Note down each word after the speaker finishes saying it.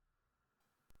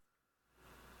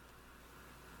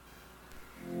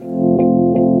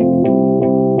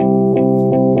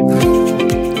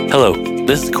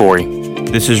This is Corey.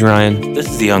 This is Ryan. This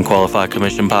is the Unqualified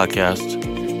Commission podcast,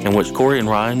 in which Corey and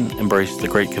Ryan embrace the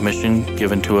Great Commission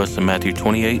given to us in Matthew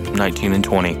 28, 19, and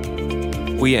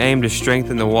 20. We aim to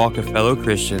strengthen the walk of fellow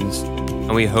Christians,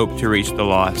 and we hope to reach the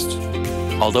lost.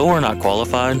 Although we're not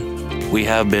qualified, we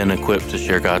have been equipped to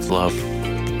share God's love.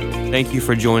 Thank you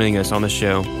for joining us on the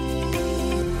show.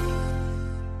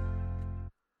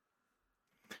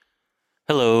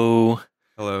 Hello.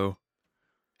 Hello.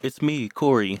 It's me,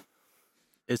 Corey.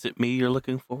 Is it me you're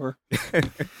looking for?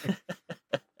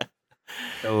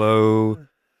 Hello.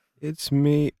 It's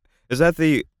me. It's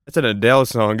an Adele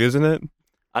song, isn't it?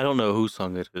 I don't know whose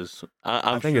song it is.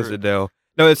 I think it's Adele.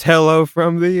 No, it's Hello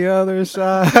from the Other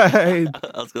Side.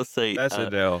 I was going to say. That's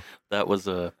Adele. That was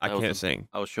I can't sing.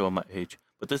 I was showing my age.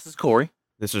 But this is Corey.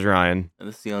 This is Ryan. And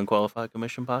this is the Unqualified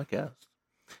Commission podcast.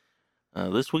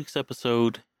 This week's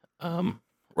episode,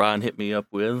 Ryan hit me up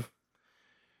with.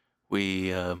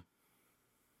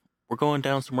 We're going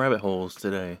down some rabbit holes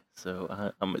today,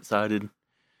 so I'm excited,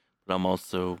 but I'm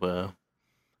also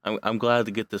I'm glad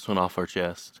to get this one off our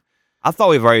chest. I thought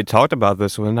we've already talked about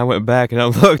this one. I went back and I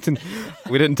looked, and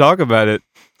we didn't talk about it.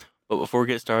 But before we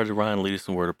get started, Ryan, lead us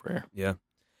in a word of prayer. Yeah.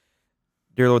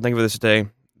 Dear Lord, thank you for this day.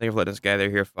 Thank you for letting us gather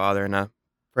here, Father, and I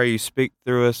pray you speak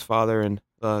through us, Father, and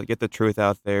get the truth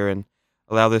out there, and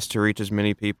allow this to reach as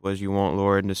many people as you want,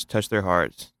 Lord, and just touch their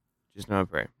hearts. Just now I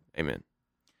pray. Amen.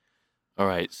 All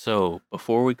right, so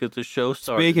before we get the show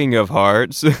started... Speaking of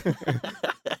hearts...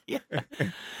 Yeah.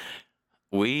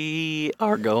 We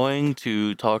are going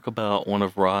to talk about one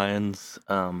of Ryan's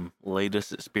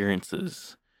latest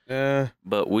experiences.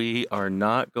 But we are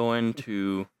not going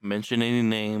to mention any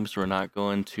names. We're not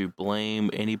going to blame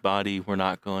anybody. We're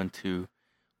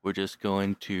just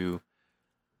going to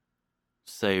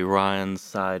say Ryan's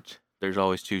side. There's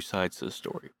always two sides to the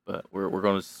story, but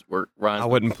Ryan's. I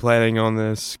wasn't planning on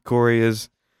this. Corey's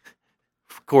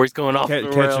going off the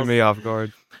rails. Catching me off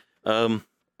guard.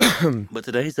 But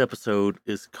today's episode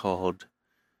is called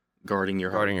Guarding Your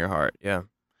Heart. Guarding Your Heart, yeah.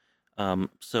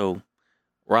 So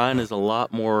Ryan is a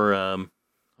lot more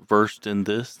versed in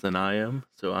this than I am,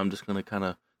 so I'm just going to kind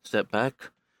of step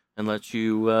back and let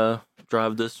you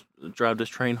drive this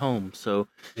train home. So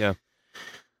yeah.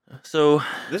 So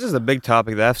this is a big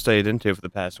topic that I've studied into for the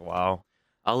past while.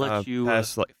 I'll let you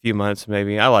past few months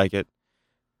maybe. I like it.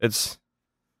 It's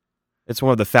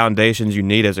one of the foundations you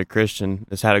need as a Christian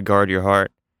is how to guard your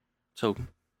heart. So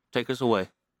take us away.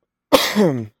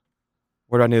 Where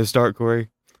do I need to start, Corey?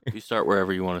 You start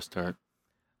wherever you want to start.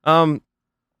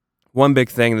 One big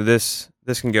thing that this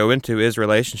can go into is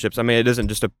relationships. I mean, it doesn't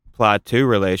just apply to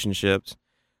relationships,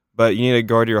 but you need to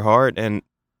guard your heart and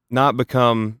not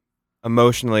become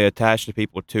emotionally attached to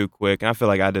people too quick. And I feel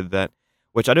like I did that,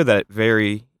 which I do that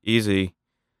very easy.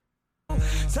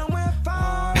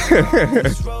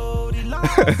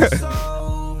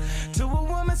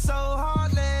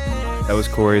 That was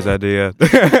Corey's idea.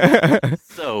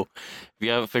 So, if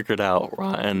you haven't figured out,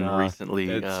 Ryan recently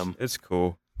it's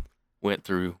cool. Went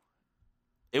through.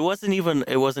 It wasn't even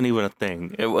a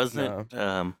thing. It wasn't.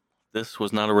 No. This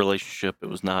was not a relationship. It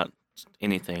was not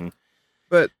anything.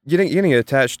 But getting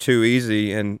attached too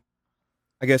easy, and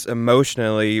I guess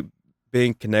emotionally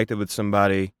being connected with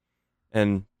somebody,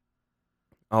 and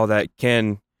all that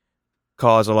can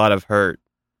cause a lot of hurt.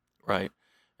 Right.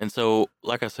 And so,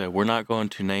 like I said, we're not going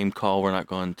to name call. We're not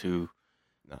going to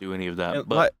do any of that. And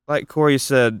but like Corey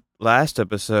said last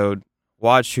episode,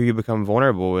 watch who you become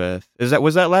vulnerable with.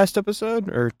 Was that last episode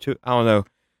or two? I don't know.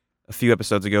 A few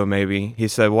episodes ago, maybe he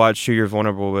said, "Watch who you're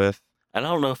vulnerable with." I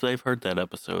don't know if they've heard that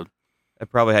episode. It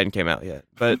probably hadn't came out yet,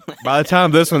 but by the time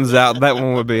this one's out, that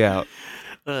one would be out.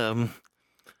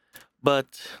 But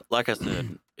like I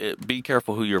said, be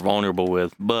careful who you're vulnerable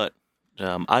with. But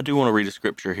I do want to read a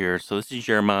scripture here. So this is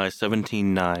Jeremiah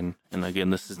 17:9, and again,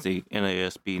 this is the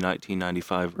NASB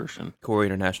 1995 version. Corey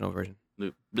International version.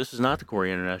 This is not the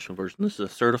Corey International version. This is a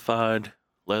certified,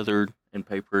 leathered, and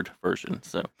papered version.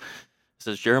 So it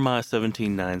says Jeremiah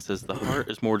 17:9 says, "The heart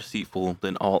is more deceitful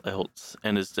than all else,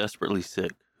 and is desperately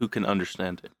sick. Who can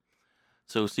understand it?"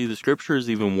 So see, the scripture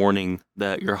is even warning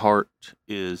that your heart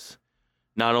is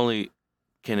not only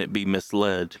can it be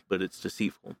misled, but it's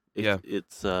deceitful. You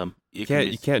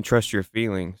can't trust your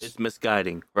feelings. It's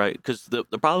misguiding, right? Because the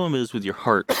problem is with your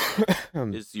heart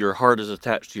is your heart is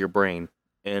attached to your brain,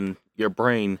 and your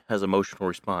brain has emotional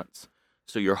response.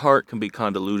 So your heart can be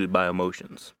convoluted by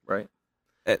emotions, right?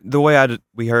 The way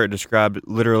we heard it described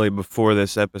literally before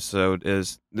this episode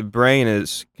is the brain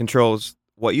controls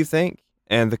what you think,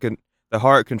 and the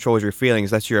heart controls your feelings.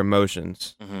 That's your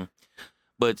emotions. Mm-hmm.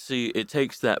 But see, it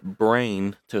takes that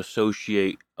brain to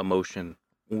associate emotion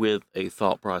with a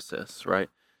thought process, right?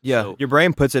 Yeah, So, your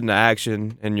brain puts it into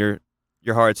action, and your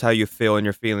heart's how you feel and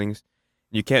your feelings.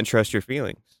 You can't trust your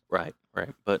feelings. right,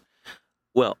 right. But,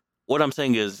 well, what I'm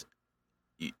saying is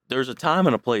there's a time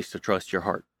and a place to trust your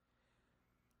heart.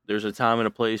 There's a time and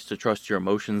a place to trust your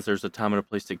emotions. There's a time and a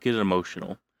place to get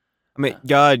emotional. I mean,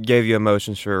 God gave you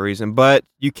emotions for a reason, but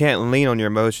you can't lean on your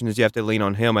emotions. You have to lean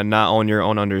on Him and not on your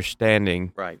own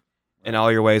understanding. Right. In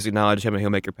all your ways, acknowledge Him, and He'll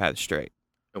make your path straight.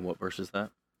 And what verse is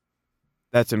that?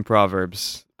 That's in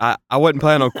Proverbs. I wasn't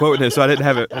planning on quoting it, so I didn't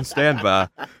have it on standby.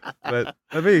 But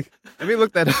let me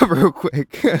look that up real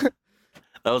quick.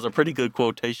 That was a pretty good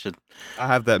quotation. I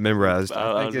have that memorized.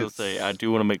 I was going to say, I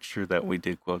do want to make sure that we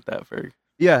did quote that very.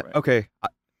 Yeah, right. Okay.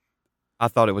 I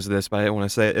thought it was this, but I didn't want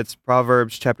to say it. It's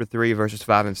Proverbs chapter 3, verses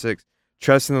 5 and 6.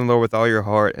 Trust in the Lord with all your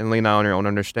heart and lean not on your own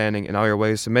understanding. In all your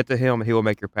ways, submit to Him, and He will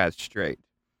make your path straight.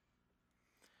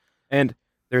 And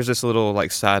there's this little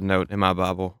side note in my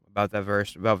Bible about that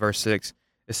verse, about verse 6.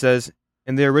 It says,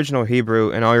 in the original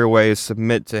Hebrew, in all your ways,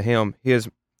 submit to Him. He is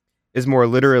more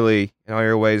literally, in all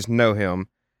your ways, know Him.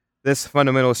 This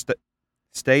fundamental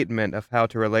statement of how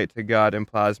to relate to God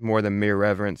implies more than mere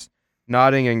reverence.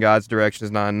 Nodding in God's direction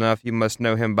is not enough. You must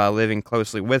know Him by living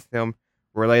closely with Him,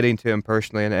 relating to Him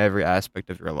personally in every aspect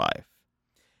of your life.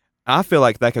 I feel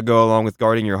like that could go along with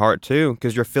guarding your heart too,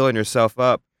 because you're filling yourself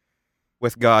up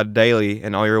with God daily.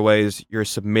 In all your ways, you're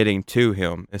submitting to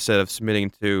Him instead of submitting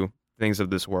to things of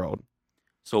this world.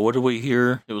 So what did we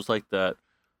hear? It was like that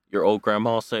your old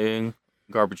grandma saying,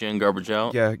 garbage in, garbage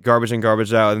out. Yeah, garbage in,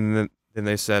 garbage out. And then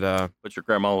they said, but your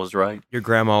grandma was right. Your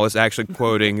grandma was actually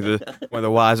quoting one of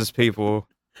the wisest people,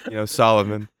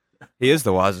 Solomon. He is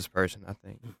the wisest person, I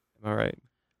think. Am I right?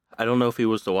 I don't know if he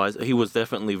was the wise. He was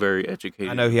definitely very educated.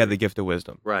 I know he had the gift of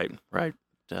wisdom. Right.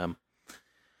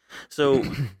 So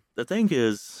the thing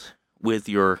is with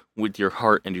your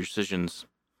heart and your decisions,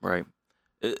 right?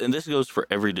 And this goes for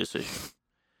every decision.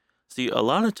 See, a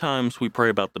lot of times we pray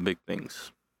about the big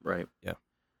things, right? Yeah.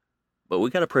 But we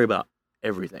got to pray about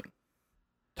everything.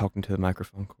 Talking to the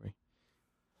microphone, Corey.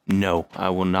 No, I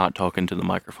will not talk into the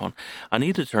microphone. I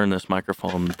need to turn this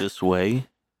microphone this way.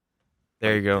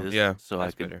 There you go. Yeah. So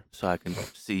I can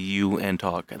see you and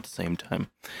talk at the same time.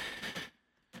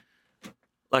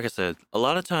 Like I said, a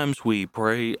lot of times we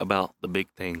pray about the big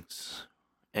things,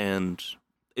 and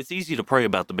it's easy to pray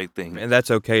about the big things. And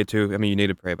that's okay too. I mean, you need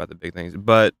to pray about the big things,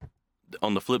 but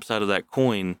on the flip side of that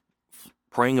coin,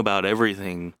 praying about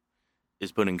everything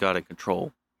is putting God in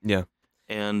control. Yeah.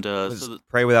 And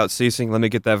pray without ceasing. Let me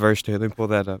get that verse too. Let me pull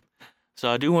that up. So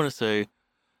I do want to say,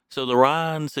 so the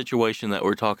Ryan situation that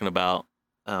we're talking about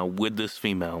with this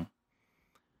female,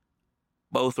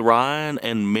 both Ryan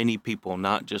and many people,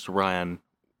 not just Ryan,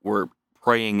 were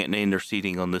praying and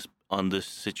interceding on this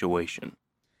situation.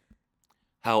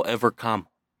 However,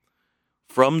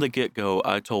 from the get-go,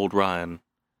 I told Ryan,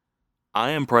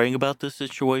 I am praying about this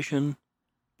situation,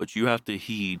 but you have to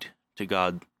heed to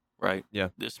God, right? Yeah.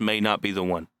 This may not be the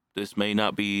one. This may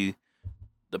not be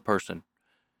the person.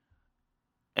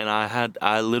 And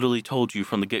I literally told you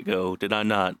from the get-go, did I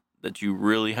not, that you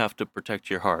really have to protect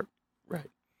your heart, right?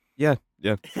 Yeah.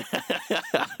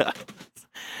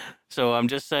 So I'm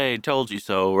just saying, told you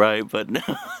so, right? But no,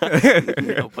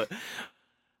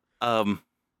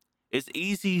 it's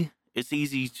easy. It's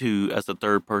easy to, as a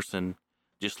third person,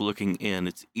 just looking in.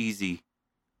 It's easy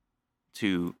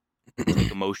to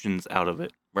take emotions out of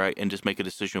it, right, and just make a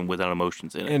decision without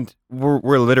emotions in it. And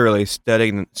we're literally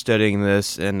studying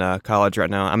this in college right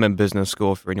now. I'm in business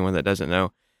school for anyone that doesn't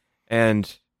know,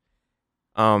 and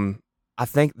I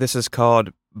think this is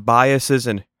called biases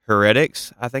and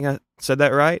heretics. I think I said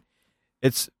that right.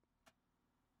 It's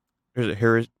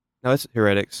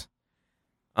heretics.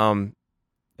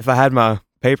 If I had my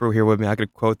paper here with me, I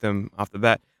could quote them off the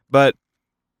bat. But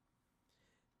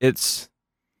there's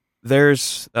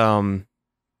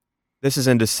this is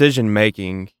in decision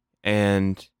making,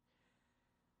 and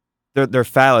they're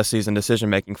fallacies in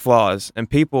decision making, flaws, and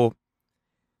people.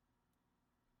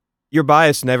 You're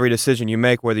biased in every decision you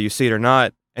make, whether you see it or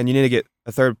not, and you need to get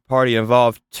a third party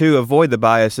involved to avoid the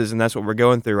biases, and that's what we're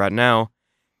going through right now.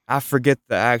 I forget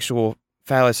the actual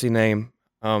fallacy name.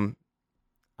 I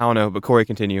don't know, but Corey,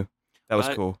 continue. That was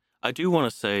cool. I do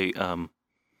want to say,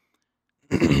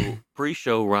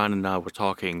 pre-show, Ryan and I were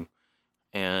talking,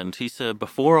 and he said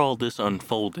before all this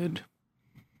unfolded,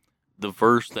 the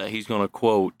verse that he's going to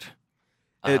quote.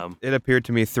 It appeared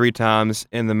to me 3 times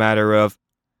in the matter of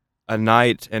a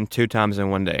night and 2 times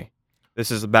in one day. This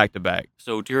is back to back.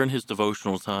 So during his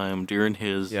devotional time, during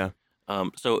his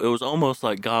so it was almost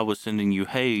like God was sending you,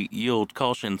 hey, yield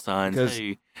caution signs.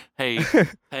 Hey,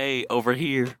 hey, over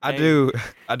here. I Hey.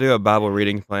 do a Bible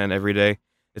reading plan every day.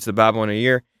 It's the Bible in a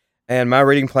year, and my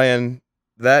reading plan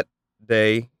that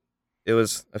day, it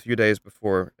was a few days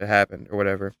before it happened or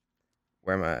whatever.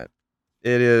 Where am I at?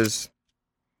 It is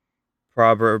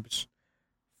Proverbs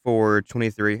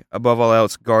 4:23. Above all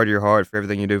else, guard your heart, for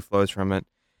everything you do flows from it.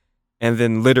 And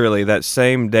then literally that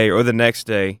same day or the next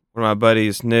day, one of my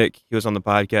buddies, Nick, he was on the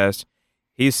podcast.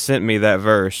 He sent me that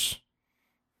verse.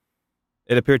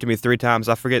 It appeared to me 3 times.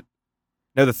 I forget.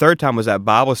 No, the third time was at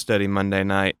Bible study Monday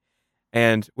night.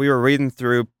 And we were reading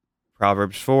through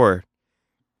Proverbs 4.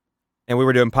 And we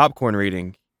were doing popcorn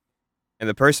reading. And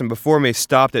the person before me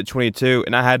stopped at 22,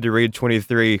 and I had to read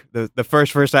 23, the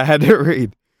first verse I had to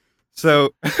read.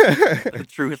 So The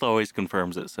truth always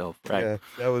confirms itself, right? yeah,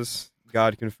 that was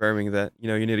God confirming that,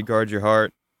 you need to guard your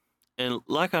heart. And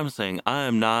like I'm saying, I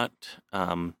am not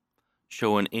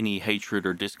showing any hatred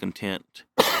or discontent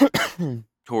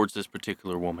towards this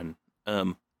particular woman.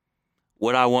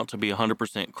 What I want to be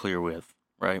 100% clear with,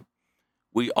 right?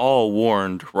 We all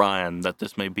warned Ryan that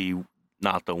this may be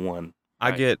not the one. I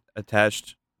right? get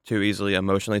attached too easily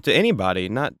emotionally to anybody.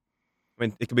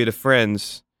 It could be to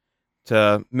friends,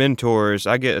 to mentors.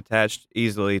 I get attached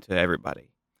easily to everybody.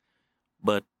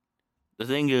 But the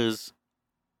thing is,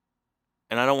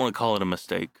 and I don't want to call it a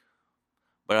mistake,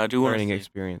 but I do want to Learning say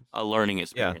experience. a learning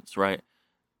experience, right?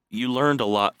 You learned a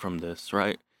lot from this,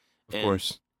 right? Of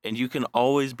course. And you can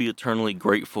always be eternally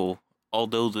grateful,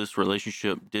 although this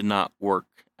relationship did not work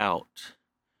out.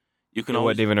 You can It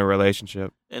always, wasn't even a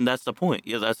relationship. and that's the point.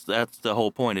 Yeah, that's the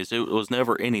whole point. Is it was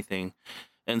never anything.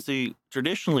 And see,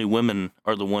 traditionally, women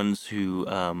are the ones who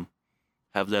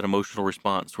have that emotional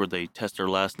response where they test their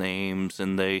last names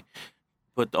and they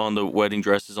put on the wedding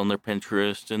dresses on their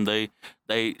Pinterest and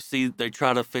they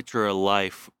try to picture a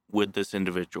life with this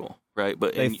individual, right?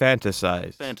 But They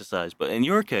fantasize. But in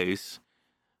your case,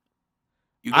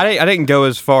 you got, I didn't go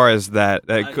as far as that,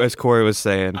 as Corey was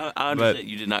saying. I understand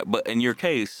you did not, but in your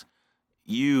case,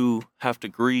 you have to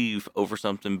grieve over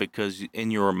something because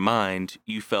in your mind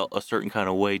you felt a certain kind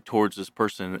of way towards this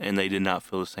person and they did not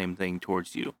feel the same thing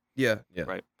towards you. Yeah.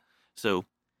 Right. So,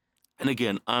 and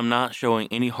again, I'm not showing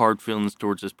any hard feelings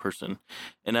towards this person.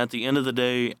 And at the end of the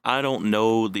day, I don't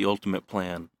know the ultimate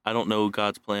plan. I don't know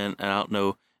God's plan, and I don't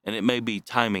know, and it may be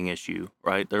timing issue,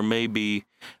 right?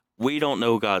 We don't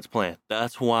know God's plan.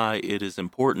 That's why it is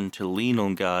important to lean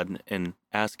on God and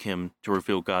ask Him to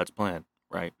reveal God's plan,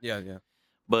 right? Yeah.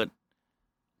 But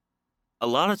a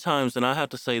lot of times, and I have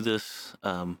to say this,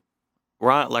 Ryan,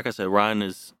 like I said, Ryan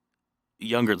is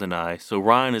younger than I, so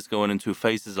Ryan is going into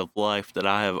phases of life that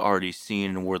I have already seen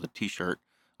and wore the T-shirt.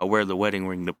 I wear the wedding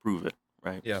ring to prove it,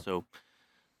 right? Yeah. So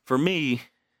for me,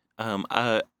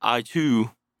 I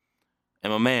too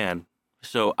am a man.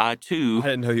 So I too. I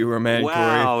didn't know you were a man,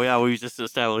 Wow, Corey. yeah, we just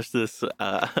established this.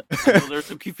 I know there's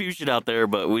some confusion out there,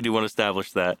 but we do want to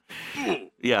establish that.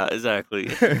 Yeah, exactly.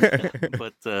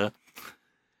 But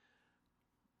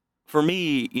for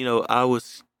me, I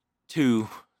was too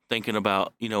thinking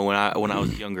about, when I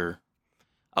was younger,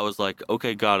 I was like,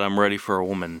 okay, God, I'm ready for a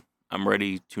woman. I'm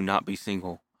ready to not be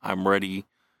single. I'm ready.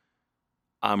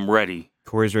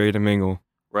 Corey's ready to mingle.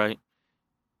 Right?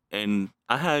 And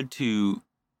I had to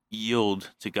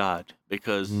yield to God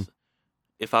because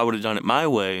if I would have done it my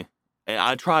way, and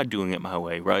I tried doing it my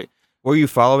way, right? Were you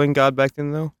following God back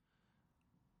then, though?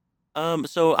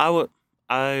 So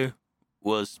I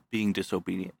was being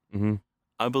disobedient. Mm-hmm.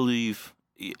 I believe,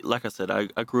 like I said, I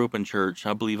grew up in church.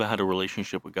 I believe I had a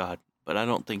relationship with God, but I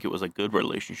don't think it was a good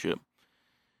relationship.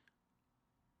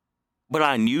 But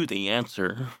I knew the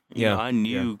answer. I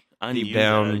knew Deep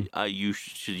down. that you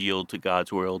should yield to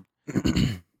God's will.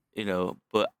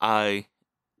 But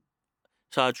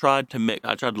so I tried to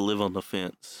live on the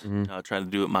fence. Mhm. I tried to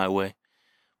do it my way.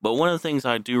 But one of the things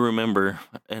I do remember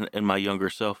in my younger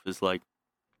self is like,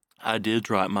 I did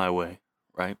try it my way,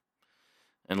 right?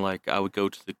 And like I would go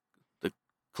to the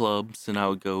clubs and I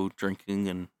would go drinking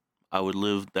and I would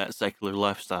live that secular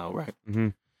lifestyle, right? Mm-hmm.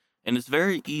 And it's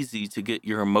very easy to get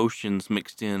your emotions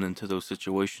mixed into those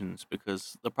situations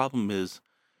because the problem is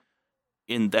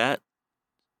in that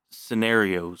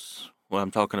scenarios, when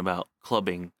I'm talking about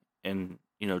clubbing and,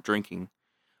 drinking,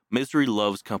 misery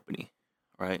loves company,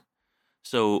 right?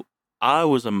 So I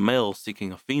was a male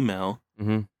seeking a female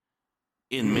Mm-hmm.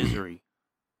 in misery,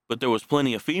 but there was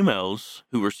plenty of females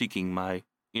who were seeking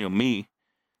me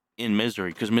in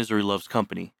misery because misery loves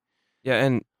company. Yeah,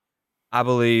 and I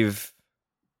believe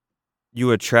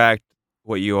you attract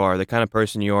what you are. The kind of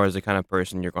person you are is the kind of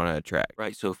person you're going to attract.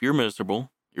 Right. So if you're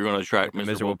miserable, you're going to attract Like a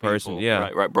miserable miserable person, people. yeah.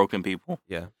 Right. Broken people.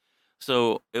 Yeah.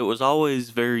 So it was always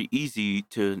very easy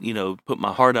to, put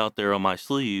my heart out there on my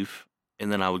sleeve,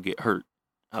 and then I would get hurt.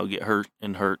 I would get hurt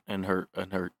and hurt and hurt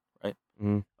and hurt, right?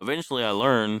 Mm. Eventually I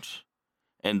learned,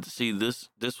 and see, this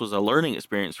was a learning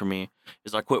experience for me,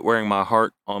 is I quit wearing my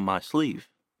heart on my sleeve,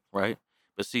 right?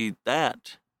 But see,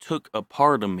 that took a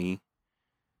part of me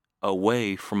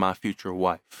away from my future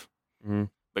wife. Mm.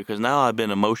 Because now I've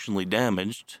been emotionally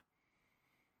damaged,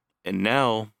 and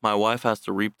now my wife has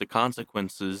to reap the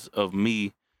consequences of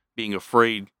me being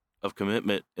afraid of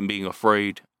commitment and being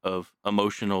afraid of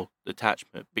emotional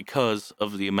detachment because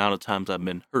of the amount of times I've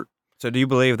been hurt. So do you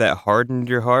believe that hardened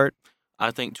your heart?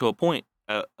 I think to a point,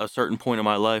 at a certain point in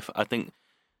my life, I think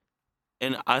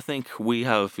we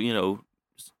have,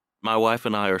 my wife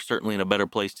and I are certainly in a better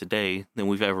place today than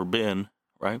we've ever been,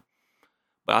 right?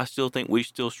 But I still think we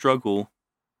still struggle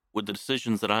with the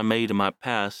decisions that I made in my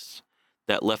past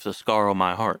that left a scar on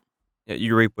my heart. Yeah,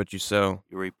 you reap what you sow.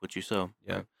 You reap what you sow.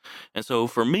 Yeah. Right? And so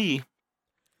for me,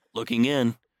 looking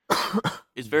in,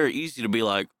 it's very easy to be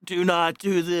like, do not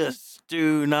do this,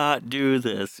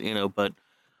 but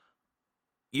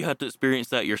you have to experience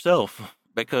that yourself,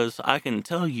 because I can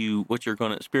tell you what you're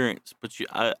going to experience, but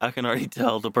I can already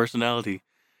tell the personality.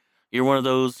 You're one of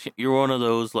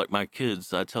those like my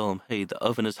kids. I tell them, hey, the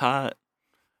oven is hot,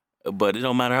 but it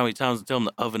don't matter how many times I tell them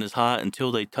the oven is hot,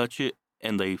 until they touch it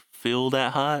and they feel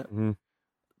that hot, Mm-hmm.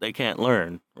 they can't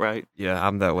learn, right? Yeah,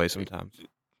 I'm that way sometimes.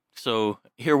 So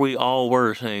here we all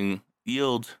were saying,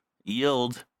 yield,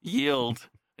 yield, yield.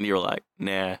 And you're like,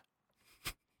 nah,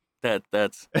 that's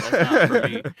not for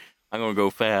me. I'm going to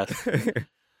go fast.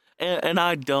 And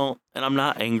I don't, and I'm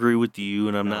not angry with you,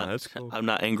 and That's cool. I'm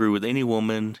not angry with any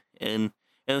woman. And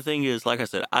the thing is, like I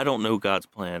said, I don't know God's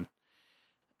plan,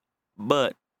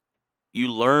 but you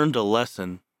learned a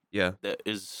lesson. Yeah. That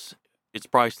it's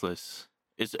priceless.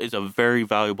 It's a very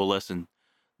valuable lesson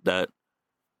that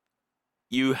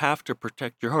you have to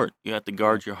protect your heart. You have to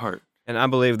guard your heart. And I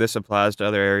believe this applies to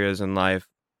other areas in life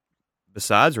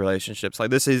besides relationships. Like,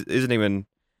 this isn't even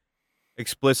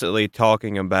explicitly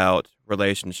talking about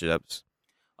relationships.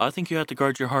 I think you have to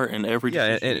guard your heart in every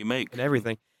decision you make. And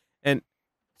everything. And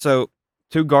so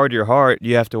to guard your heart,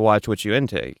 you have to watch what you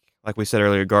intake. Like we said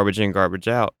earlier, garbage in, garbage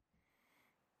out.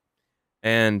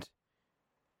 And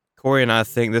Corey and I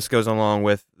think this goes along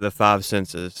with the five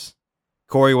senses.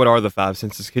 Corey, what are the five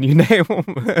senses? Can you name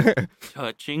them?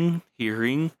 Touching,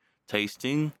 hearing,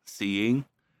 tasting, seeing,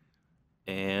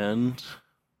 and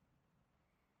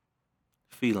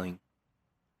feeling.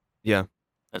 Yeah.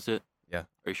 That's it? Yeah.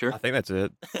 Are you sure? I think that's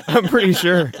it. I'm pretty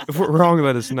sure. If we're wrong,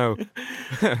 let us know.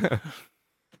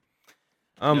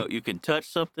 You can touch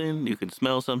something, you can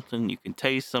smell something, you can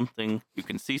taste something, you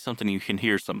can see something, you can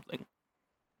hear something.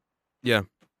 Yeah.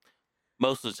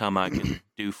 Most of the time I can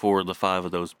do 4 of the 5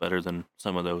 of those better than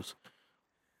some of those.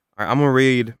 All right, I'm going to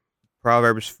read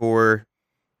Proverbs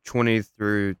 4:20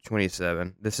 through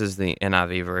 27. This is the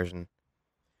NIV version.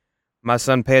 My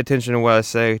son, pay attention to what I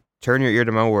say. Turn your ear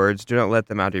to my words. Do not let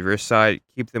them out of your sight.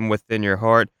 Keep them within your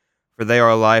heart, for they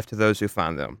are life to those who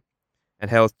find them, and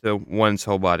health to one's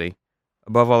whole body.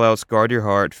 Above all else, guard your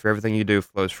heart, for everything you do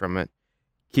flows from it.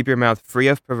 Keep your mouth free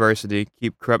of perversity.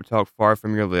 Keep corrupt talk far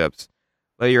from your lips.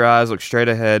 Let your eyes look straight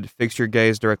ahead. Fix your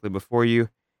gaze directly before you.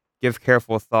 Give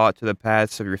careful thought to the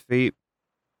paths of your feet,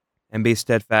 and be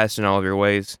steadfast in all of your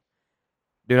ways.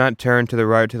 Do not turn to the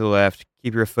right or to the left.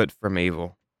 Keep your foot from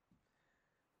evil.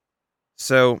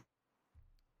 So,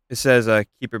 it says,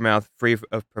 keep your mouth free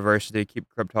of perversity. Keep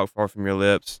corrupt talk far from your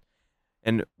lips.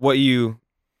 And what you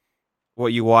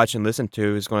watch and listen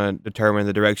to is going to determine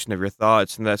the direction of your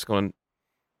thoughts, and that's going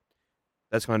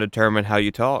to determine how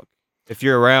you talk. If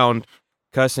you're around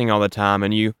cussing all the time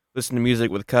and you listen to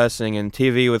music with cussing and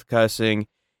TV with cussing,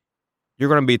 you're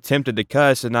going to be tempted to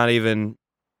cuss and not even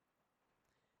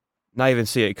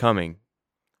see it coming.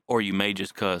 Or you may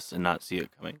just cuss and not see it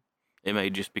coming. It may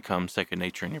just become second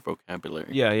nature in your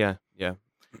vocabulary. Yeah.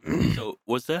 So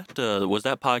was that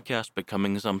podcast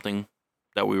becoming something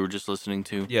that we were just listening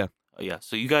to? Yeah. Yeah.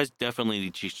 So you guys definitely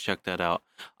need to check that out.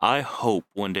 I hope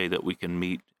one day that we can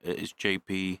meet. Is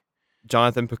JP.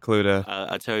 Jonathan Pekluda.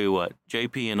 I tell you what,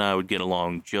 JP and I would get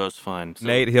along just fine. So,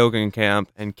 Nate Hilgenkamp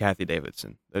and Kathy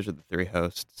Davidson. Those are the 3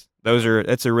 hosts.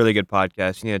 It's a really good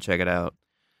podcast. You need to check it out.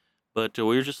 But we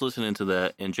were just listening to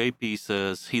that, and JP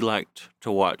says he liked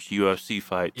to watch UFC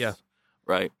fights. Yeah.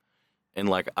 Right? And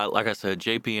like I said,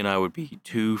 JP and I would be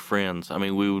 2 friends. I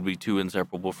mean, we would be 2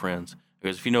 inseparable friends.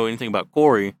 Because if you know anything about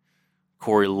Corey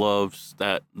loves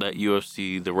that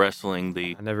UFC, the wrestling,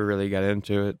 I never really got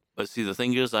into it. But see, the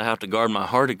thing is, I have to guard my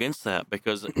heart against that,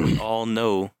 because we all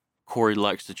know Corey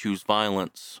likes to choose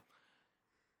violence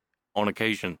on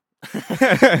occasion.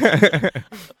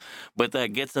 But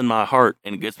that gets in my heart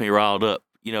and it gets me riled up.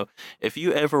 If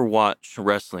you ever watch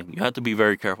wrestling, you have to be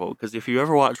very careful, because if you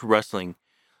ever watch wrestling,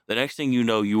 the next thing you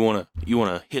know, you wanna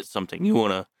hit something. You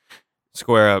wanna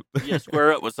Square up.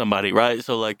 square up with somebody, right?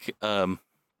 So like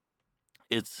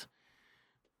it's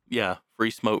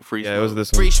free smoke, free Yeah, smoke. it was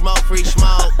this one. Free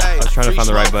smoke. I was trying to find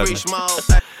the right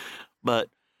button. But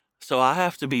so I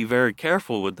have to be very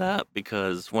careful with that,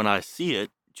 because when I see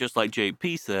it, just like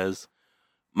JP says,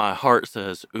 my heart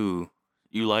says, "Ooh,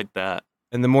 you like that."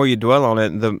 And the more you dwell on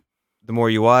it, the more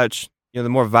you watch, the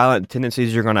more violent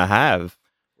tendencies you're going to have.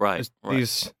 Right, Just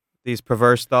right. these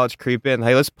perverse thoughts creep in.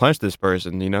 Hey, let's punch this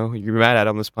person. You're mad at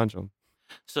him. Let's punch him.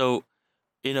 So,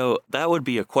 that would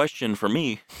be a question for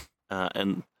me.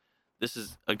 And this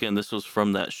was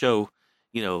from that show.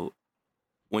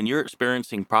 When you're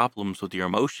experiencing problems with your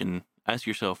emotion, ask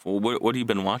yourself, well, what have you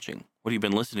been watching? What have you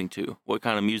been listening to? What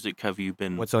kind of music have you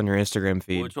been? What's on your Instagram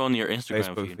feed? What's on your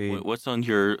Instagram Facebook feed? What's on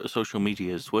your social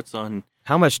medias? What's on?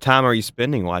 How much time are you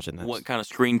spending watching this? What kind of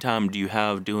screen time do you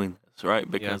have doing this? Right?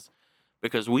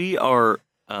 Because we are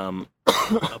a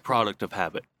product of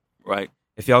habit, right?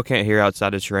 If y'all can't hear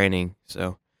outside, it's raining,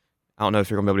 so I don't know if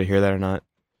you're gonna be able to hear that or not.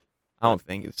 I don't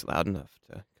think it's loud enough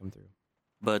to come through.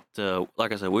 But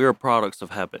like I said, we are products of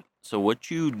habit. So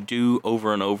what you do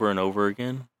over and over and over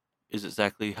again is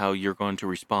exactly how you're going to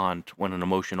respond when an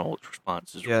emotional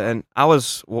response is. Yeah, and I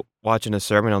was watching a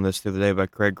sermon on this the other day by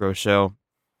Craig Groeschel.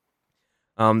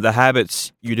 The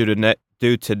habits you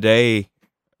do today,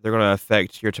 they're going to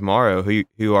affect your tomorrow. Who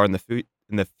you are in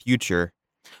the future.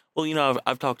 Well,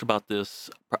 I've talked about this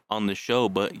on the show,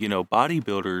 but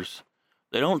bodybuilders,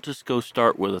 they don't just go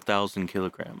start with 1,000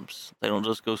 kilograms. They don't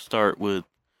just go start with,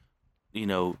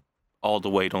 all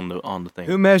the weight on the thing.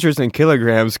 Who measures in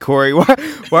kilograms, Corey?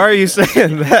 Why are you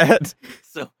saying that?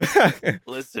 So,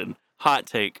 listen, hot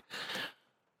take.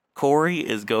 Corey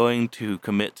is going to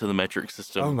commit to the metric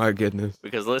system. Oh my goodness!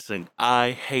 Because listen,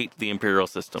 I hate the imperial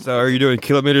system. So are you doing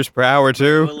kilometers per hour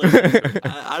too? Well, listen,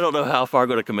 I don't know how far I'm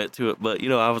going to commit to it, but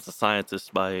I was a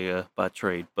scientist by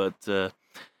trade. But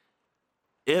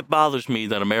it bothers me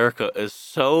that America is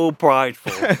so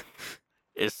prideful.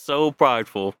 Is so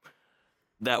prideful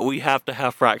that we have to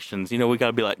have fractions. We got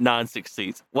to be like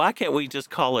 9/16. Why can't we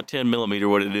just call a 10 millimeter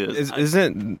what it is?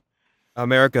 Isn't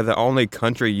America the only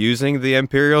country using the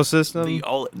imperial system?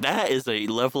 That is a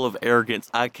level of arrogance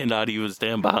I cannot even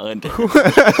stand behind. We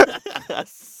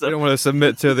don't want to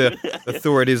submit to the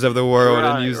authorities of the world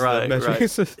and use the measuring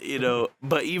system.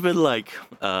 But even like,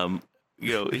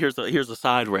 here's a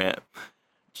side rant.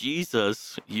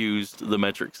 Jesus used the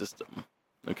metric system.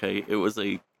 Okay, it was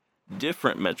a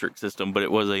different metric system, but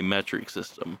it was a metric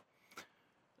system.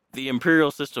 The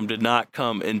imperial system did not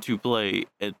come into play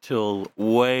until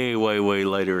way, way, way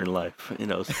later in life.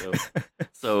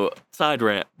 So side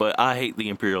rant, but I hate the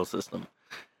imperial system.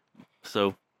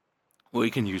 So we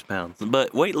can use pounds,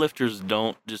 but weightlifters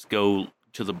don't just go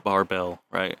to the barbell,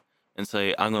 right, and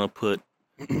say, I'm going to put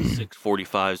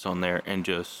 645s on there and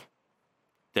just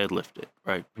deadlift it,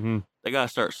 right? Mm-hmm. They got to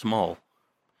start small.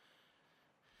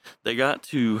 They got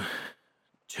to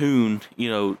tune,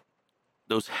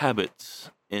 those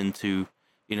habits into,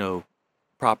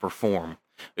 proper form.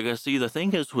 Because see, the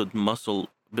thing is with muscle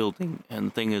building, and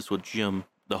the thing is with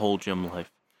the whole gym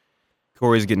life.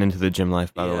 Corey's getting into the gym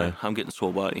life, by the way. I'm getting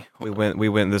swole body. We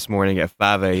went this morning at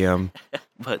 5 a.m.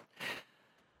 But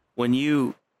when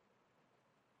you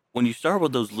start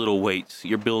with those little weights,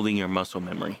 you're building your muscle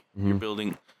memory. Mm-hmm. You're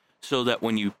building so that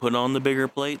when you put on the bigger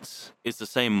plates, it's the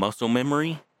same muscle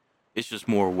memory. It's just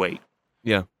more weight.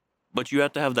 Yeah. But you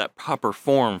have to have that proper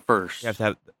form first. You have to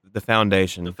have the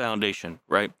foundation. The foundation,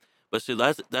 right? But see,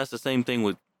 that's the same thing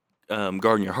with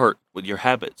guarding your heart, with your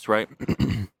habits, right?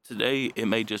 Today, it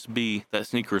may just be that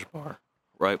Snickers bar,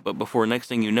 right? But before next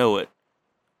thing you know it,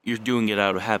 you're doing it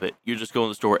out of habit. You're just going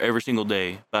to the store every single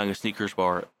day, buying a Snickers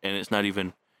bar, and it's not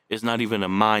even a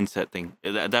mindset thing.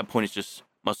 At that point, it's just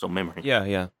muscle memory.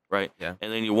 Yeah. Right? Yeah.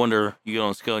 And then you wonder, you get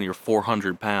on a scale and you're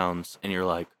 400 pounds, and you're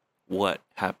like, what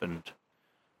happened?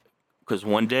 Because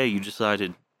one day you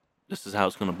decided this is how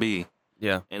it's going to be.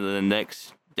 Yeah. And then the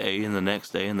next day and the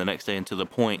next day and the next day, and to the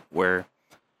point where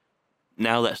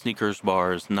now that Snickers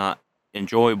bar is not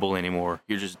enjoyable anymore.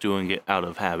 You're just doing it out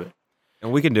of habit.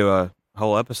 And we can do a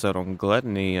whole episode on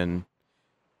gluttony and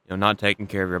not taking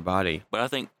care of your body.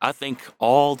 But I think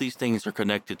all these things are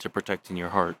connected to protecting your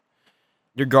heart.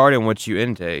 You're guarding what you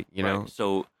intake, Right.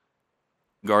 So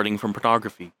guarding from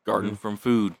pornography, guarding from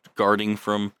food, guarding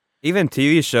from even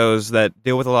TV shows that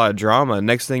deal with a lot of drama.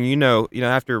 Next thing you know,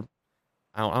 after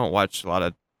I don't watch a lot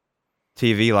of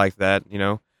TV like that,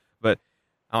 but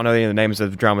I don't know any of the names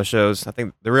of drama shows. I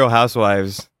think The Real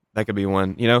Housewives, that could be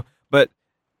one, But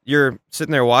you're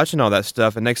sitting there watching all that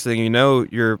stuff, and next thing you know,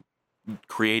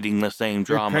 Creating the same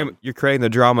drama. you're creating the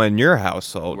drama in your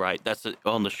household. Right, that's it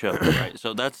on the show, right?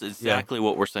 So that's Yeah. exactly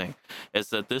what we're saying. Is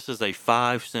that this is a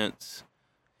 5 cents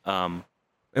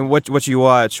And what you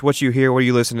watch, what you hear, what are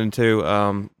you listening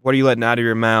to, what are you letting out of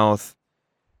your mouth?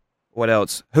 What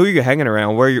else? Who are you hanging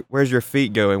around? Where's your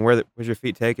feet going? Where's your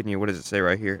feet taking you? What does it say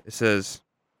right here? It says,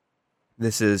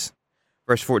 this is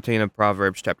verse 14 of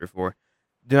Proverbs chapter 4.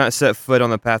 Do not set foot on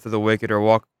the path of the wicked, or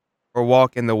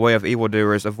walk in the way of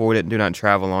evildoers. Avoid it and do not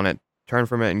travel on it. Turn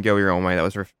from it and go your own way. That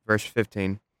was verse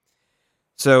 15.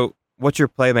 So, what's your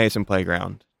playmates and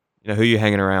playground? Who you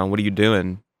hanging around? What are you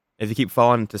doing? If you keep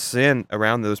falling into sin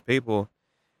around those people,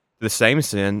 the same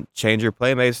sin, change your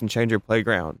playmates and change your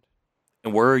playground.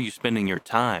 and where are you spending your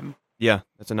time? Yeah,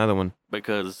 that's another one.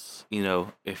 Because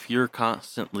if you're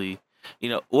constantly,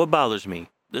 what bothers me.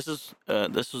 This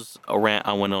was a rant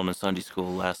I went on in Sunday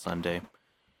school last Sunday.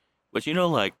 But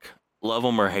like, love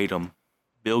them or hate them,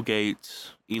 Bill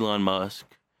Gates, Elon Musk,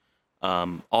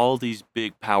 all these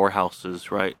big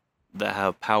powerhouses, right, that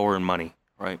have power and money,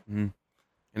 right, Mm-hmm.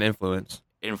 And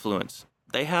influence.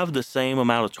 They have the same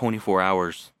amount of 24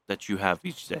 hours that you have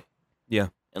each day. Yeah.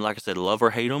 And like I said, love or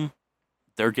hate them,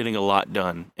 they're getting a lot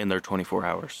done in their 24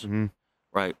 hours, Mm-hmm.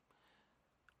 right?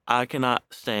 I cannot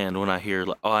stand when I hear,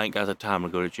 like, oh, I ain't got the time to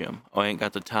go to gym. Oh, I ain't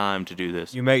got the time to do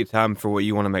this. You make time for what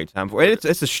you want to make time for. It's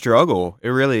a struggle. It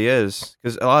really is.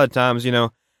 Because a lot of times,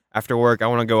 after work, I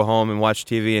want to go home and watch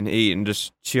TV and eat and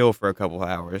just chill for a couple of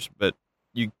hours. But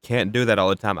you can't do that all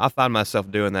the time. I find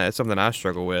myself doing that. It's something I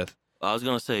struggle with. I was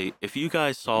going to say, if you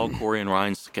guys saw Corey and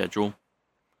Ryan's schedule,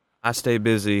 I stay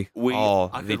busy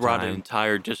I could write an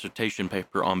entire dissertation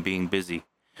paper on being busy.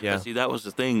 Yeah. But see, that was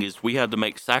the thing, is we had to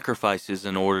make sacrifices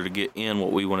in order to get in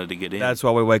what we wanted to get in. That's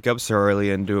why we wake up so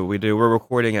early and do what we do. We're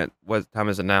recording at, what time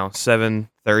is it now?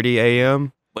 7:30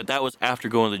 a.m.? But that was after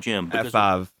going to the gym. At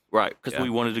 5. Right, because we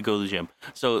wanted to go to the gym.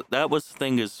 So that was the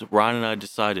thing, is Ryan and I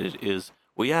decided is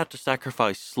we have to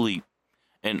sacrifice sleep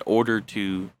in order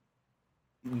to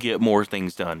get more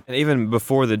things done. And even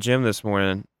before the gym this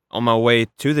morning, on my way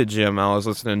to the gym, I was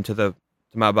listening to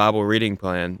my Bible reading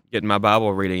plan, getting my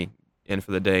Bible reading in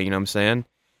for the day, you know what I'm saying?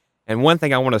 And one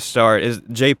thing I want to start is,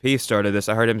 JP started this.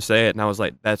 I heard him say it, and I was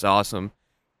like, that's awesome.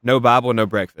 No Bible, no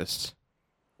breakfast.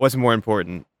 What's more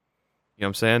important? You know what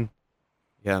I'm saying?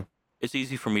 Yeah. It's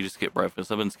easy for me to skip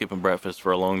breakfast. I've been skipping breakfast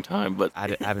for a long time, but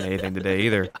I haven't ate anything today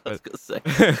either. I was going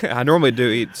to say. I normally do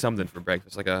eat something for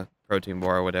breakfast, like a protein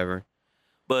bar or whatever.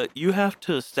 But you have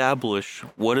to establish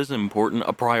what is important,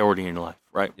 a priority in your life,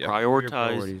 right? Yeah,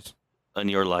 Prioritize in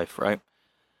your life, right?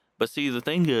 But see, the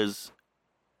thing is,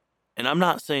 and I'm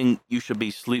not saying you should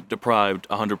be sleep deprived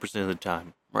 100% of the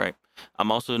time, right?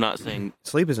 I'm also not saying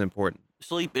sleep is important.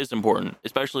 Sleep is important,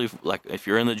 especially if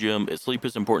you're in the gym. Sleep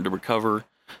is important to recover.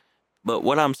 But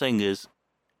what I'm saying is,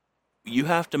 you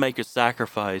have to make a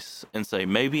sacrifice and say,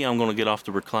 maybe I'm going to get off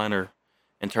the recliner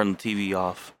and turn the TV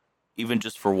off, even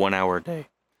just for 1 hour a day.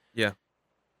 Yeah.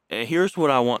 And here's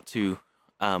what I want to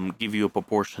give you a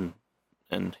proportion.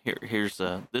 And here's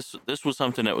this was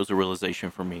something that was a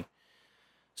realization for me.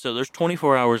 So there's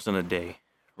 24 hours in a day,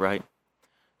 right?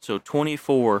 So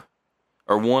 24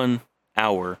 or 1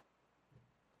 hour,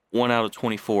 1 out of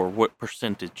 24, what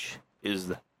percentage is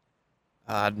that?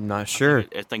 I'm not sure.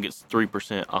 I think it's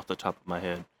 3% off the top of my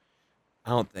head. I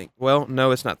don't think. Well,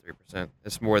 no, it's not 3%.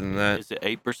 It's more than that. Is it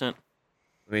 8%? I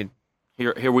mean,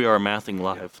 here we are mathing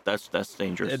live. That's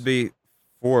dangerous. It'd be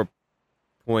 4.15.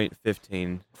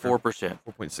 4%.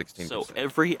 4.16%. So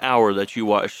every hour that you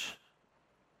watch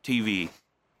TV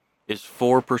is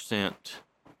 4%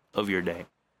 of your day.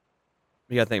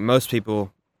 You gotta think, most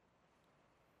people,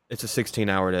 it's a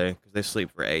 16-hour day because they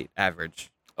sleep for 8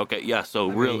 average. Okay, yeah. So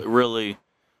really,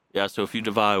 yeah. So if you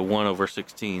divide 1 over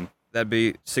 16, that'd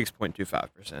be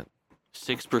 6.25%.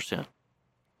 6%.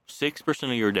 6%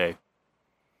 of your day.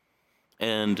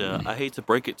 And I hate to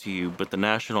break it to you, but the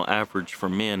national average for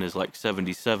men is like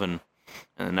 77,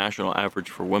 and the national average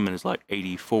for women is like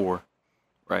 84,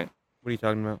 right? What are you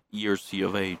talking about? Years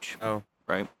of age. Oh.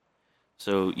 Right?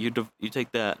 So you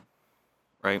take that,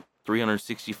 right?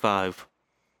 365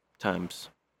 times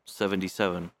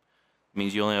 77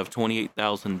 means you only have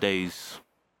 28,000 days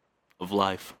of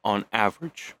life on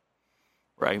average,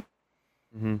 right?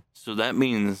 Mm-hmm. So that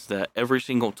means that every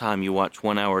single time you watch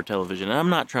 1 hour of television, and I'm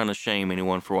not trying to shame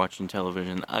anyone for watching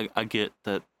television. I get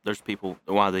that there's people,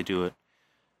 why they do it.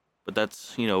 But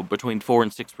that's, between 4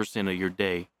 and 6% of your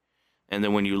day. And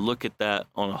then when you look at that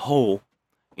on a whole,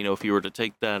 if you were to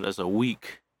take that as a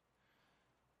week,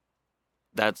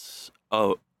 that's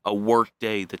a work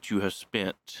day that you have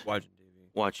spent Watching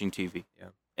TV. watching TV. Yeah.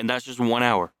 And that's just 1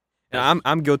 hour. And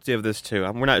I'm guilty of this too.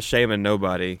 We're not shaming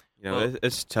nobody. Well,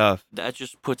 it's tough. That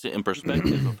just puts it in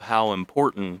perspective of how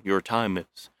important your time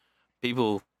is.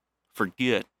 People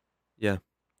forget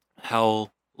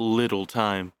how little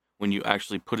time when you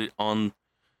actually put it on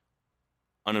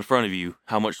in front of you,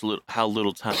 how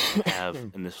little time you have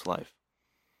in this life.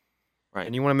 Right.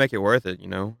 And you want to make it worth it,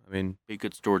 I mean, be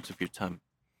good stewards of your time.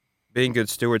 Being good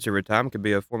stewards of your time could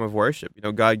be a form of worship.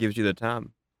 God gives you the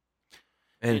time.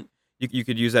 And you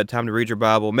could use that time to read your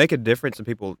Bible, make a difference in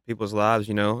people's lives,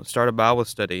 start a Bible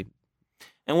study.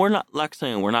 And we're not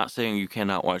saying you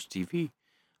cannot watch TV,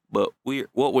 but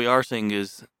what we are saying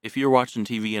is if you're watching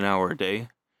TV an hour a day,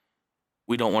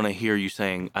 we don't want to hear you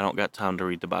saying, I don't got time to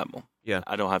read the Bible. Yeah.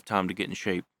 I don't have time to get in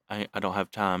shape. I don't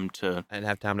have time to... I didn't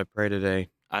have time to pray today.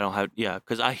 I don't have... Yeah,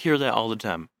 because I hear that all the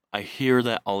time.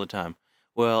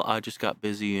 Well, I just got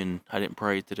busy and I didn't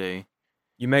pray today.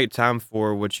 You make time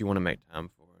for what you want to make time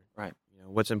for. Right.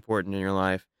 What's important in your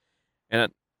life.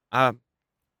 And I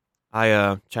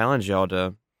challenge y'all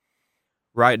to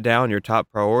write down your top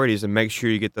priorities and make sure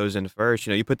you get those in first.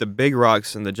 You put the big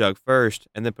rocks in the jug first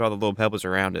and then put all the little pebbles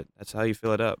around it. That's how you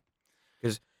fill it up.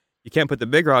 Because you can't put the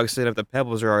big rocks in if the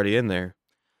pebbles are already in there.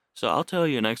 So I'll tell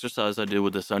you an exercise I did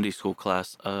with the Sunday school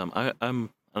class. I'm an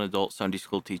adult Sunday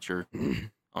school teacher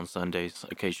on Sundays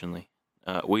occasionally.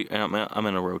 I'm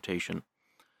in a rotation.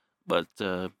 But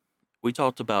we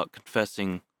talked about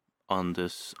confessing on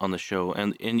the show,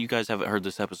 and you guys haven't heard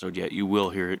this episode yet. You will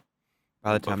hear it.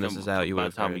 By the time this is out, you will. By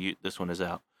the time this one is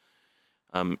out,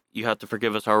 you have to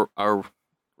forgive us. Our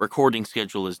recording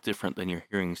schedule is different than your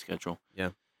hearing schedule. Yeah.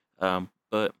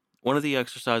 But one of the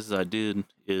exercises I did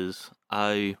is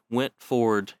I went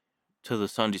forward to the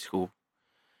Sunday school,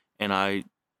 and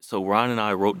so Ryan and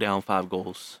I wrote down 5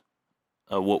 goals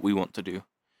of what we want to do,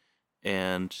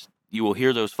 and you will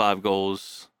hear those 5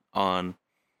 goals on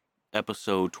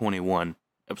episode 21.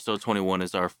 Episode 21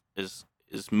 is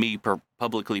me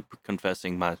publicly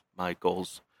confessing my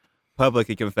goals.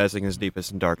 Publicly confessing his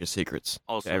deepest and darkest secrets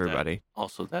also to everybody.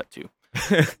 Also that too.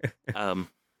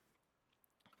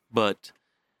 But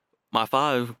my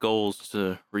 5 goals,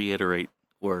 to reiterate,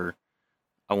 were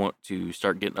I want to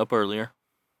start getting up earlier.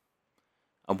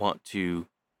 I want to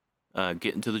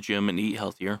get into the gym and eat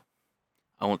healthier.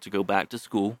 I want to go back to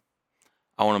school.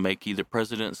 I want to make either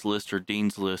president's list or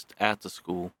dean's list at the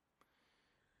school.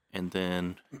 And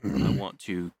then I want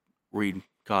to read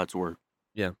God's word.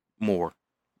 Yeah. More.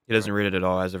 He doesn't read it at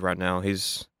all as of right now.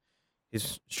 He's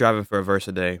striving for a verse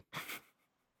a day.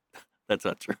 That's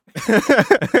not true.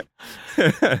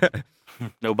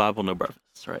 No Bible, no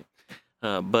breakfast, right?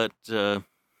 But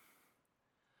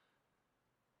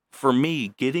for me,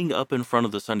 getting up in front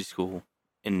of the Sunday school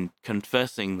and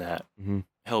confessing that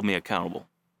held me accountable,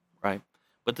 right?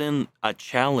 But then I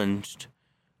challenged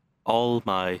all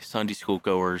my Sunday school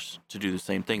goers to do the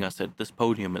same thing. I said, this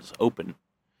podium is open.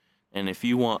 And if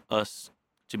you want us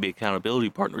to be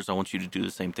accountability partners, I want you to do the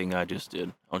same thing I just did.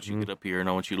 I want you to get up here and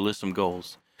I want you to list some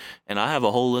goals. And I have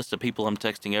a whole list of people I'm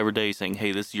texting every day saying,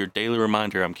 hey, this is your daily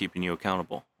reminder. I'm keeping you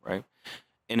accountable, right?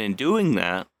 And in doing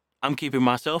that, I'm keeping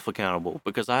myself accountable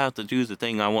because I have to do the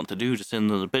thing I want to do to send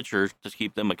them the picture to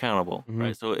keep them accountable,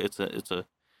 right? So it's a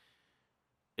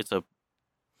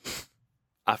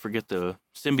I forget the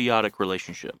symbiotic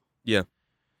relationship. Yeah.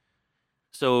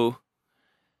 So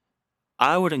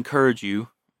I would encourage you,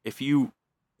 if you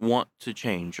want to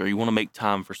change or you want to make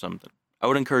time for something, I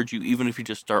would encourage you, even if you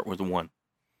just start with 1,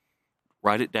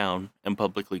 write it down and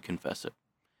publicly confess it.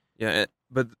 Yeah,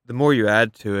 but the more you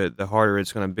add to it, the harder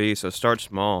it's going to be. So start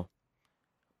small.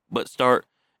 But start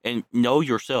and know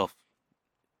yourself.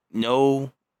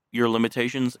 Know your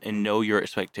limitations and know your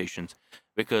expectations.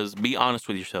 Because be honest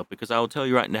with yourself. Because I will tell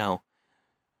you right now,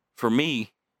 for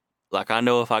me, like I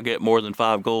know if I get more than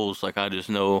 5 goals, like I just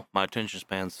know my attention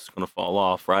span's going to fall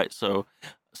off, right? So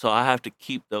I have to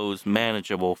keep those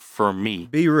manageable for me.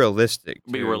 Be realistic.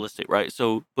 Be realistic, right?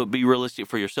 So, but be realistic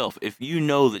for yourself. If you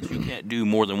know that you can't do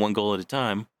more than 1 goal at a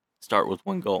time, start with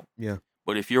 1 goal. Yeah.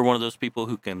 But if you're one of those people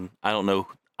who can, I don't know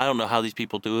how these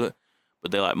people do it,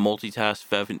 but they like multitask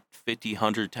 50,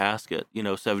 100 tasks at,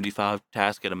 75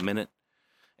 tasks at a minute,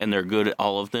 and they're good at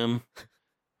all of them.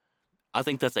 I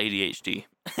think that's ADHD.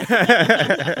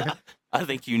 I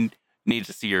think you need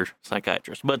to see your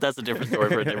psychiatrist, but that's a different story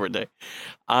for a different day.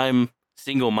 I'm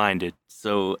single-minded,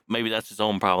 so maybe that's his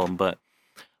own problem, but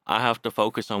I have to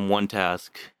focus on 1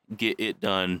 task, get it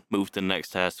done, move to the next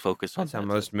task, focus on That's how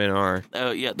most men are.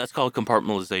 Yeah, that's called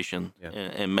compartmentalization. Yeah.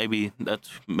 And maybe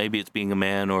it's being a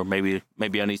man, or maybe I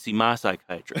need to see my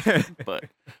psychiatrist.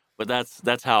 but But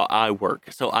that's how I work.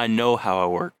 So I know how I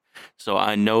work. So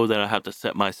I know that I have to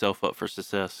set myself up for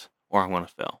success or I'm going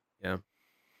to fail. Yeah.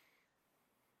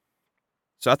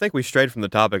 So I think we strayed from the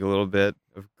topic a little bit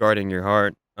of guarding your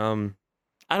heart. I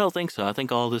don't think so. I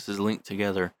think all this is linked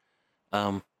together.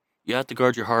 You have to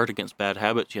guard your heart against bad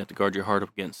habits. You have to guard your heart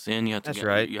against sin. You have to That's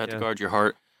right, You have to yeah. guard your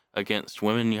heart against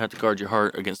women. You have to guard your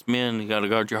heart against men. You got to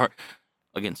guard your heart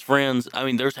against friends. I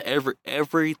mean, there's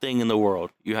everything in the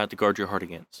world you have to guard your heart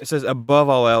against. It says, above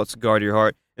all else, guard your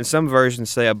heart. And some versions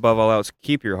say, above all else,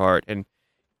 keep your heart. And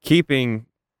keeping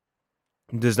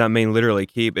does not mean literally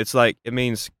keep. It's like, it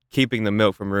means keeping the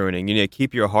milk from ruining. You need to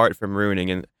keep your heart from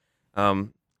ruining. And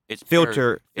It's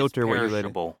filter it's what you let in.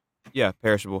 perishable. Yeah,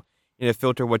 perishable. You need to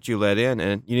filter what you let in,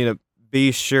 and you need to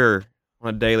be sure on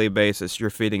a daily basis you're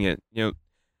feeding it,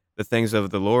 the things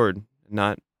of the Lord,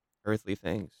 not earthly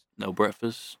things. No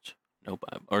breakfast, no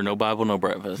Bible, or no Bible, no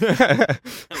breakfast.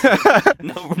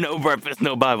 no breakfast,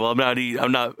 no Bible.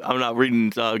 I'm not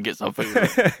reading to get some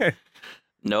food.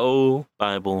 No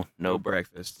Bible, no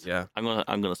breakfast. Yeah, I'm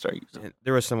gonna start using. And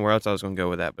there was somewhere else I was gonna go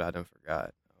with that, but I done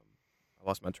forgot. I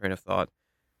lost my train of thought.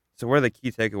 So, what are the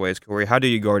key takeaways, Corey? How do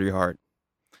you guard your heart?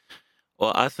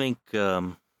 Well, I think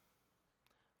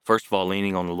first of all,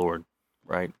 leaning on the Lord,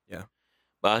 right? Yeah.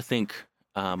 But I think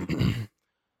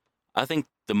I think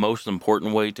the most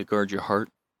important way to guard your heart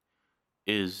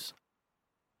is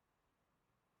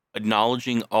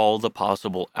acknowledging all the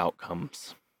possible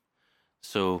outcomes.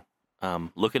 So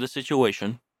look at a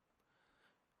situation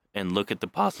and look at the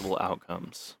possible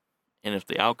outcomes. And if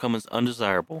the outcome is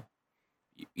undesirable,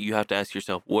 you have to ask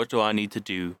yourself, what do I need to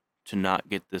do to not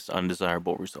get this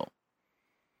undesirable result?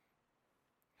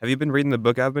 Have you been reading the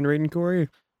book I've been reading, Corey?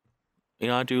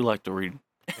 I do like to read.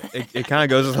 It kind of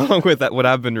goes along with that, what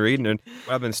I've been reading and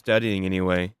what I've been studying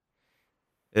anyway.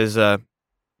 Is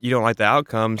you don't like the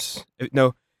outcomes?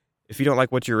 If you don't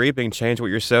like what you're reaping, change what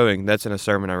you're sowing. That's in a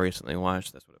sermon I recently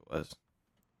watched. That's what it was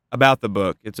about the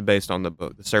book. It's based on the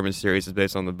book. The sermon series is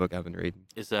based on the book I've been reading.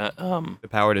 Is that The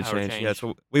Power to Change? Yeah,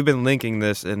 so we've been linking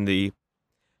this in the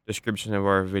description of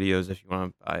our videos if you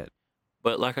want to buy it.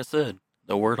 But like I said,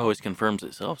 the word always confirms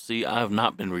itself. See, I have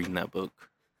not been reading that book,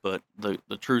 but the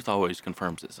truth always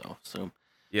confirms itself. So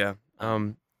yeah.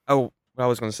 What I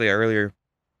was going to say earlier,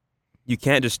 you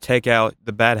can't just take out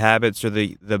the bad habits or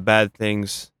the bad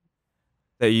things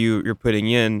that you're putting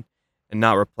in and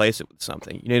not replace it with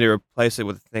something. You need to replace it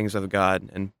with the things of God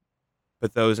and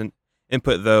put those and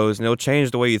input those, and it'll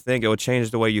change the way you think. It will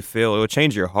change the way you feel. It will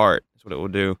change your heart. That's what it will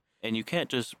do. And you can't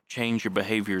just change your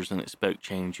behaviors and expect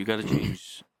change. You got to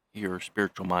change your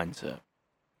spiritual mindset.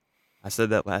 I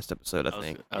said that last episode, I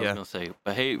think. I was going to say,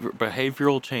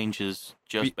 behavioral changes,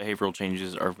 behavioral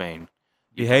changes are vain.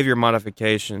 Behavior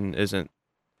modification isn't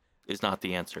not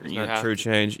the answer. It's not true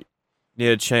change. You need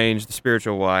to change the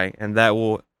spiritual why, and that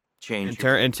will in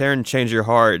turn change your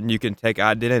heart, and you can take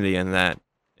identity in that.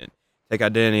 And take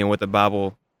identity in what the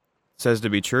Bible says to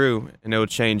be true, and it will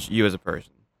change you as a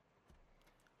person.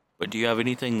 But do you have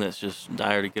anything that's just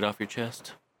dire to get off your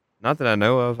chest? Not that I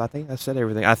know of. I think I said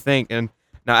everything. And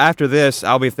now after this,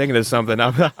 I'll be thinking of something.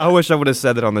 I wish I would have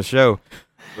said that on the show.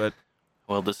 But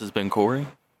well, this has been Corey.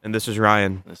 And this is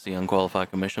Ryan. This is the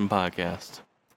Unqualified Commission Podcast.